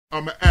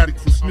I'm an addict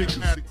for sneakers.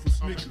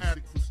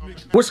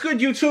 What's good,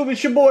 YouTube?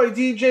 It's your boy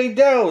DJ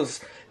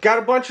Dells. Got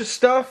a bunch of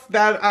stuff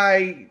that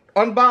I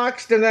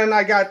unboxed, and then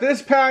I got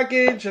this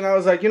package, and I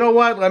was like, you know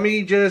what? Let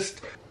me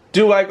just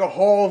do like a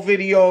haul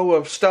video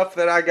of stuff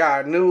that I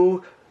got,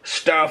 new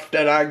stuff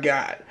that I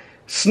got.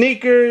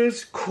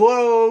 Sneakers,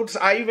 clothes.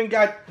 I even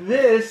got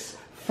this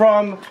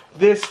from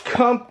this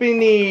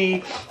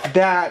company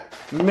that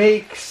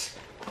makes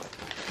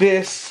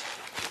this.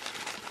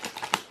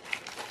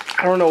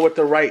 I don't know what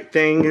the right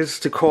thing is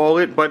to call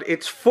it, but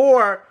it's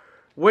for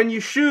when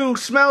your shoe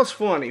smells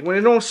funny, when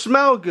it don't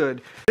smell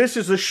good. This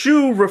is a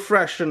shoe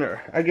refreshener,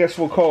 I guess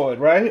we'll call it,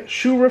 right?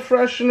 Shoe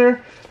refreshener.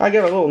 I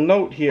got a little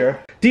note here.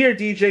 Dear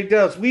DJ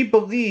Dells, we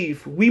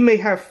believe we may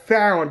have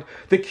found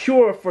the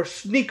cure for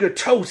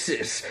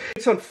sneakertosis.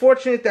 It's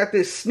unfortunate that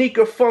this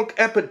sneaker funk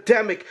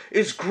epidemic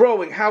is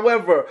growing.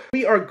 However,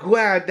 we are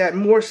glad that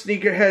more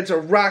sneakerheads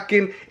are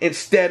rocking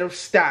instead of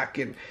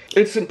stocking.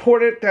 It's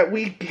important that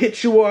we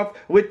hit you off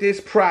with this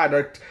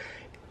product.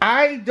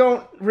 I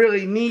don't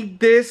really need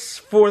this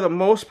for the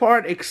most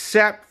part,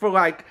 except for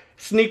like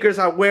sneakers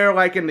I wear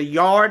like in the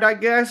yard, I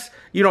guess.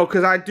 You know,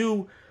 because I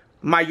do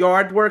my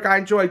yard work. I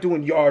enjoy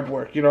doing yard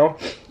work, you know.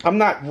 I'm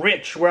not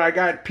rich where I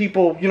got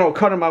people, you know,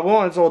 cutting my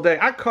lawns all day.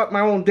 I cut my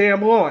own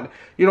damn lawn,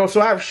 you know,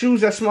 so I have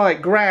shoes that smell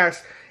like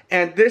grass,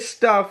 and this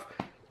stuff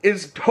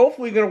is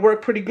hopefully going to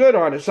work pretty good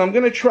on it. So I'm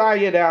going to try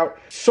it out.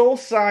 Soul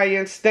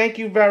Science, thank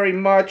you very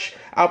much.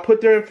 I'll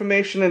put their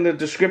information in the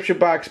description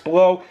box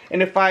below.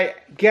 And if I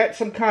get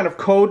some kind of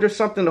code or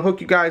something to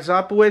hook you guys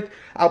up with,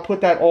 I'll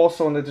put that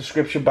also in the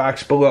description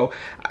box below.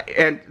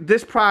 And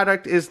this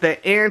product is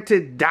the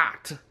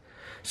Antidote.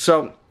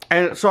 So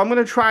I'm going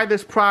to try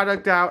this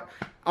product out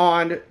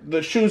on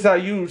the shoes I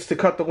use to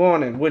cut the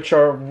lawn in, which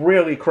are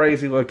really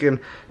crazy looking.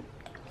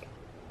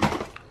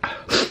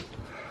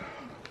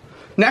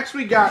 Next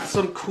we got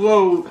some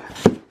clothes.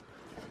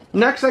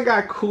 Next I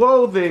got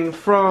clothing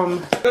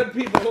from good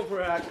people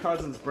over at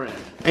Cousins Brand.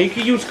 And you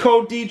can use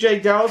code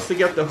DJ Dells to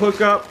get the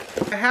hookup.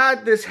 I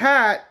had this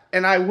hat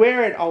and I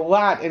wear it a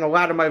lot in a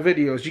lot of my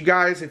videos. You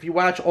guys, if you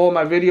watch all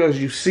my videos,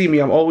 you see me.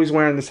 I'm always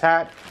wearing this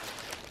hat.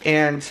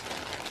 And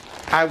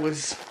I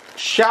was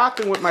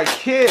shopping with my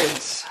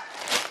kids,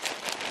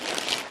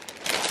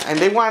 and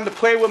they wanted to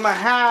play with my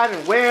hat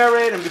and wear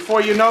it, and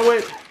before you know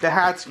it, the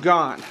hat's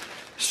gone.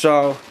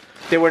 So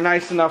they were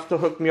nice enough to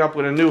hook me up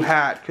with a new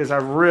hat, because I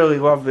really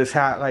love this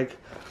hat. Like,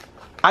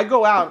 I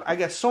go out, I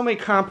get so many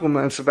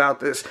compliments about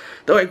this.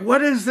 They're like,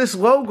 what is this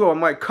logo? I'm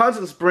like,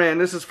 Cousins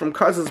Brand. This is from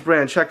Cousins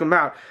Brand. Check them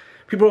out.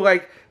 People are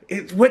like,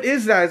 what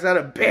is that? Is that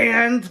a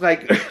band?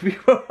 Like,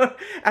 people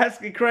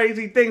asking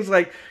crazy things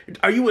like,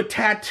 are you a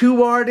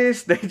tattoo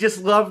artist? They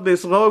just love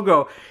this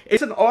logo.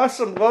 It's an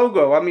awesome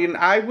logo. I mean,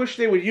 I wish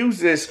they would use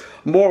this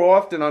more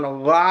often on a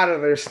lot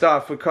of their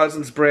stuff with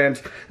Cousins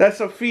Brands. That's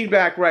some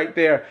feedback right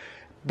there.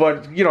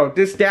 But, you know,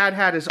 this dad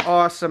hat is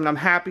awesome. And I'm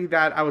happy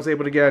that I was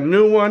able to get a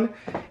new one.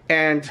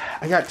 And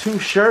I got two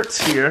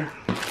shirts here.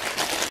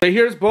 So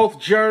here's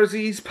both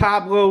jerseys.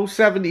 Pablo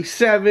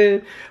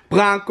 77,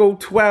 Blanco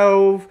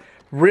 12.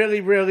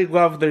 Really, really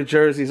love their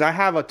jerseys. I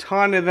have a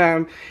ton of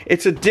them.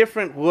 It's a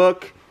different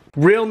look.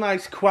 Real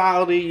nice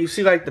quality. You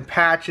see like the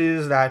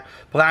patches, that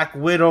Black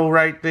Widow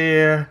right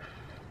there.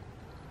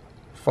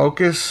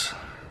 Focus.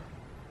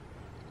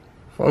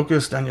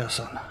 Focus,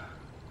 Danielson.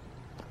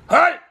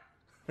 Hi!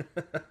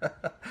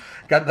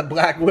 Got the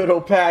Black Widow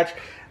patch.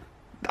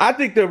 I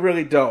think they're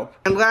really dope.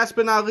 And last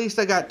but not least,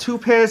 I got two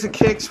pairs of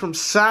kicks from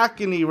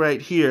Saucony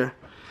right here.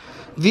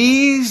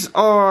 These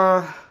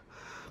are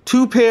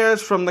two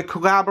pairs from the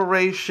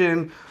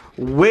collaboration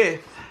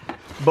with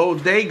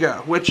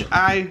Bodega, which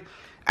I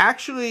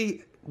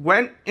actually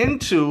went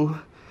into,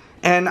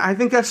 and I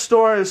think that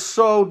store is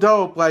so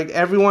dope. Like,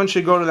 everyone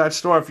should go to that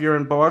store if you're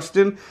in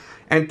Boston.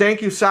 And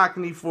thank you,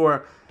 Saucony,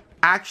 for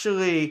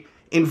actually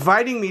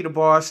inviting me to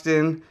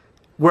Boston,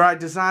 where I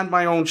designed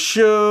my own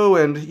shoe,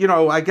 and, you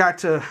know, I got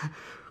to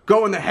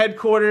go in the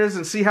headquarters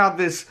and see how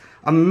this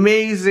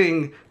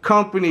amazing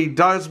company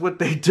does what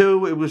they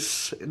do. It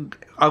was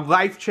a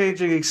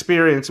life-changing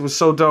experience. It was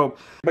so dope.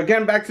 But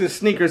getting back to the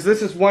sneakers,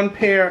 this is one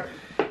pair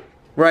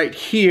right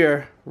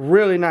here.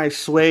 Really nice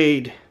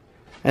suede.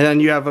 And then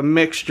you have a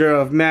mixture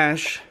of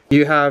mesh.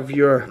 You have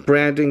your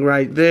branding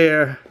right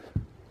there.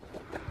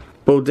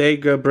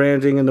 Bodega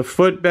branding in the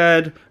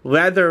footbed.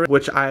 Leather,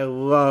 which I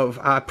love.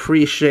 I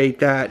appreciate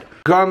that.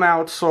 Gum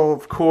outsole,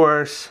 of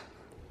course.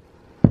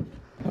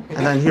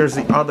 And then here's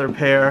the other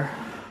pair.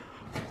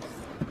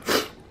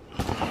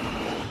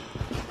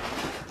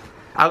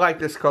 I like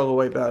this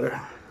colorway better.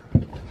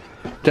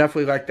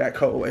 Definitely like that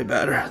colorway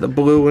better. The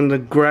blue and the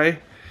gray.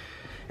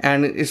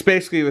 And it's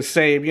basically the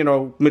same, you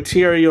know,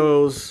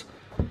 materials.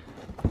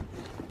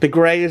 The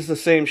gray is the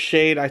same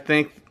shade, I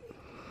think.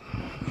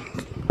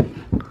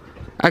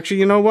 Actually,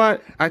 you know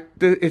what?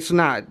 It's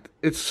not.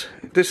 This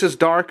is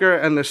darker,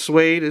 and the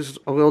suede is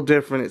a little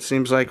different, it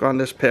seems like, on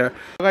this pair.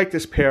 I like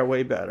this pair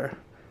way better.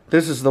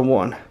 This is the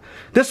one.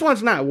 This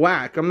one's not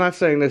whack. I'm not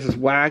saying this is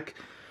whack,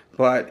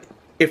 but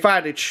if I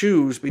had to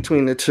choose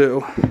between the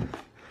two,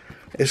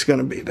 it's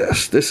gonna be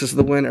this. This is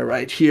the winner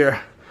right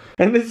here.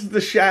 And this is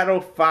the Shadow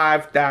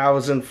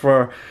 5000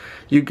 for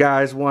you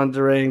guys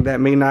wondering that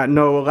may not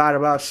know a lot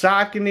about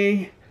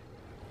Saucony.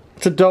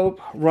 It's a dope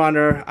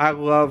runner. I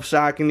love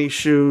Saucony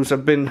shoes.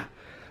 I've been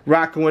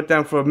rocking with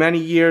them for many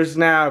years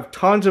now. I have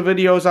tons of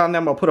videos on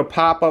them. I'll put a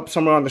pop-up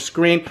somewhere on the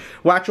screen.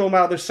 Watch all my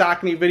other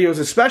Saucony videos,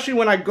 especially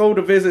when I go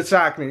to visit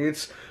Saucony.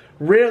 It's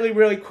really,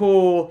 really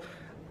cool.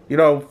 You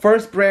know,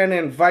 first brand to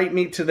invite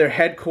me to their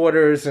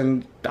headquarters,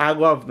 and I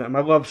love them.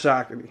 I love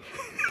Saucony.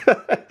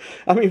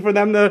 I mean, for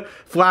them to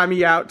fly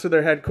me out to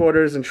their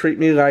headquarters and treat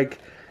me like,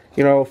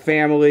 you know,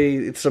 family,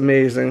 it's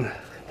amazing.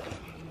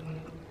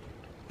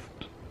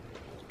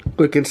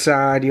 Look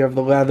inside, you have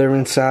the leather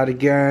inside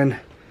again,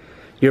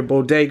 your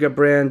Bodega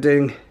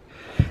branding.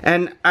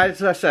 And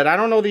as I said, I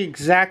don't know the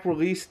exact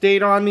release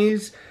date on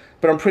these,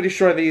 but I'm pretty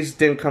sure these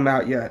didn't come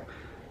out yet.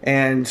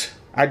 And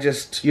I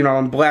just, you know,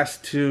 I'm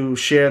blessed to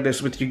share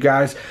this with you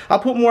guys. I'll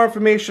put more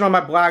information on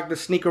my blog, The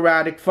Sneaker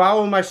Addict.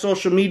 Follow my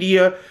social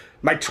media,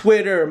 my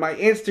Twitter, my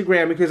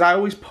Instagram, because I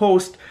always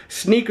post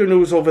sneaker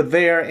news over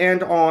there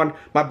and on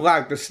my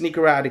blog,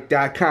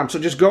 thesneakeraddict.com. So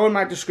just go in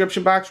my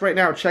description box right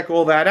now and check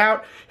all that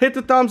out. Hit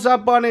the thumbs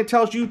up button. It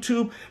tells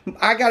YouTube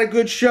I got a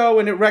good show,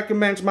 and it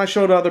recommends my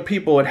show to other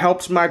people. It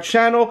helps my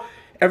channel.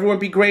 Everyone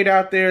be great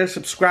out there.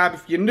 Subscribe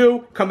if you're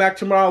new. Come back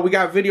tomorrow. We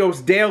got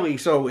videos daily.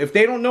 So if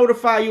they don't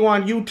notify you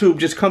on YouTube,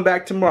 just come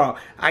back tomorrow.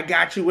 I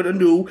got you with a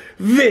new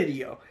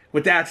video.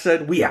 With that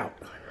said, we out.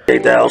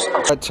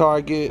 At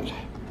Target,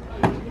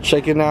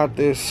 checking out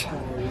this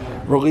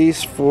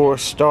release for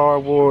Star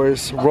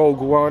Wars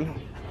Rogue One.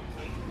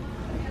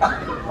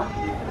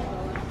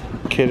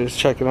 Kid is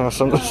checking out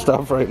some of the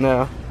stuff right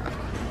now.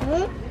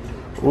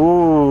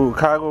 Ooh,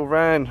 Kylo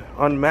Ren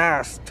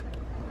unmasked.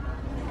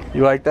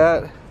 You like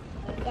that?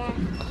 Yeah.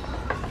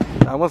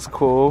 That was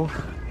cool.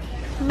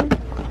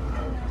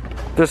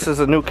 This is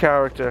a new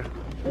character.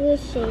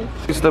 Reissue.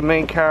 He's the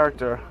main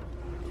character.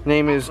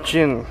 Name is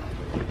Jin.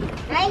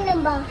 I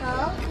know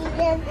how he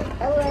does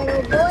a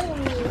little boy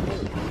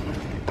movie.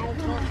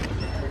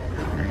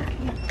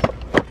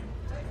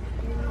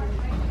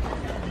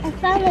 I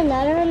found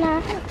another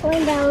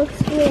one that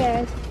looks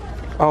weird.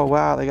 Oh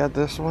wow, they got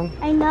this one?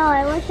 I know,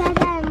 I looked at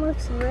that and it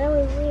looks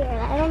really weird.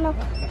 I don't know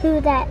who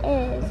that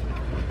is.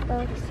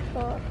 Looks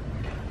cool.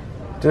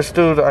 This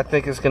dude, I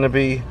think, is going to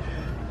be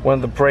one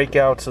of the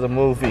breakouts of the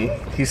movie.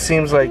 He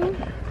seems like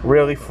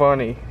really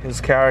funny,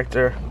 his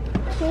character.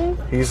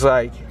 He's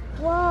like,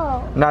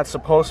 whoa, not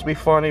supposed to be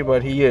funny,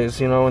 but he is,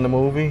 you know, in the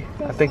movie.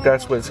 I think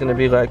that's what it's going to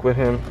be like with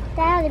him.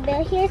 Daddy,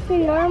 but here's the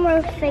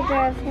normal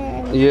figure of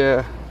him.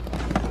 Yeah.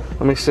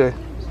 Let me see.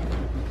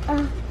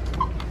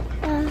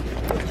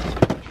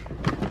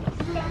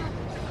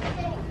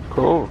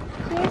 Cool.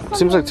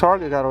 Seems like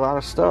Target got a lot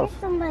of stuff.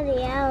 Here's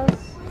somebody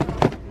else.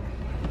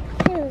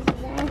 Who's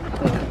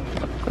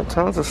that? Got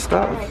tons of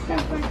stuff.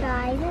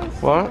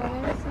 What?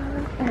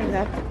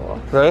 That's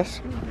cool.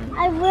 This?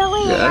 I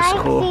really that's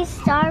like cool. these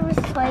Star Wars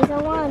toys.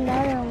 I want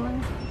another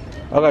one.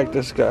 I like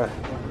this guy.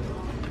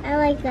 I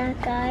like that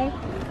guy.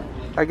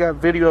 I got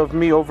video of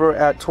me over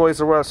at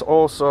Toys R Us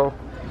also,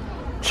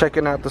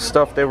 checking out the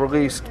stuff they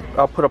released.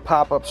 I'll put a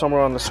pop-up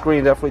somewhere on the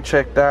screen. Definitely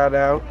check that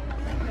out.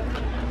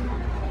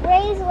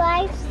 Ray's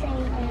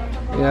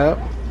lifesaver. Yep.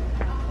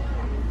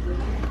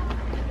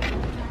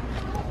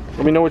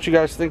 Let me know what you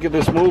guys think of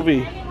this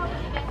movie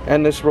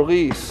and this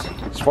release.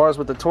 As far as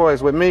with the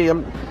toys, with me,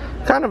 I'm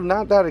kind of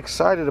not that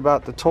excited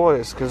about the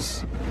toys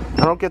because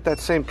I don't get that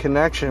same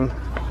connection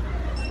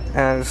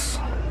as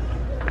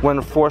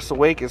when Force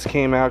Awakens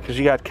came out, because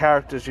you got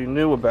characters you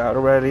knew about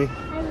already.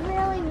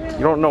 You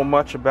don't know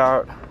much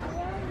about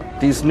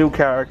these new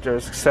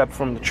characters except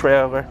from the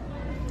trailer.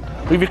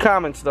 Leave your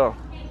comments though.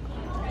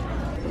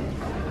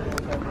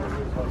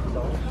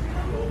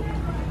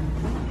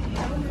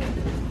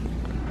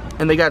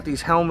 And they got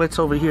these helmets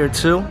over here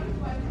too.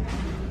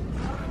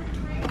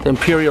 The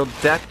Imperial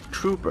Death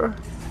Trooper.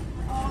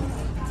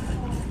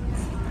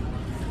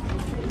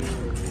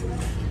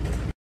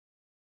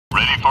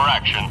 Ready for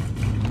action.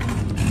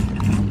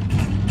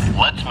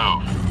 Let's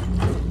move.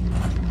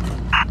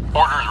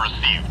 Orders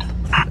received.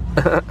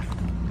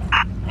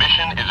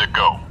 Mission is a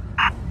go.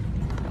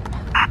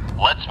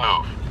 Let's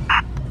move.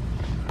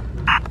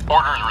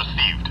 Orders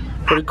received.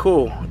 Pretty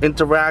cool.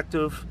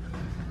 Interactive.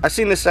 I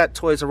seen this at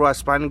Toys R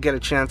Us, but I didn't get a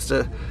chance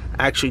to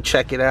actually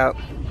check it out.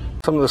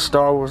 Some of the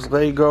Star Wars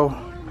Lego.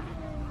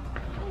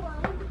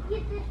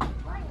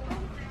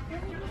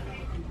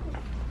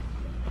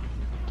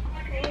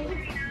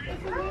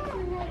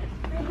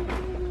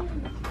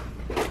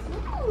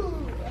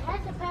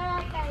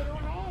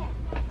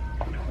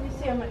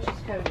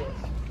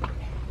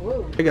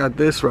 I got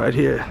this right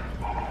here.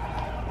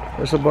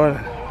 There's a button.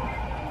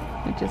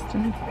 It just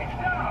didn't.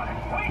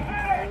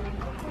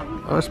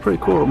 Oh, that's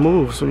pretty cool. It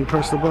moves when you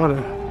press the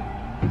button.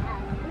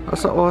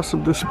 That's an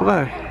awesome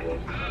display.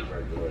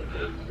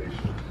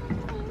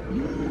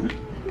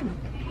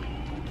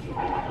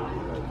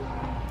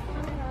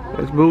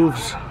 It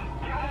moves.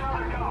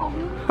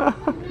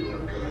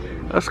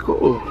 That's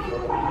cool.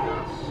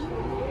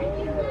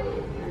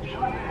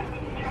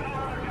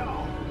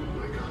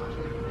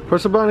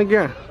 Press the button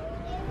again.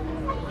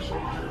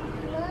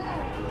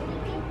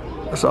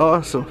 That's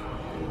awesome.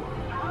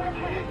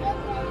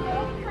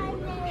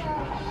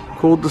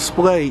 Cool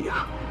display.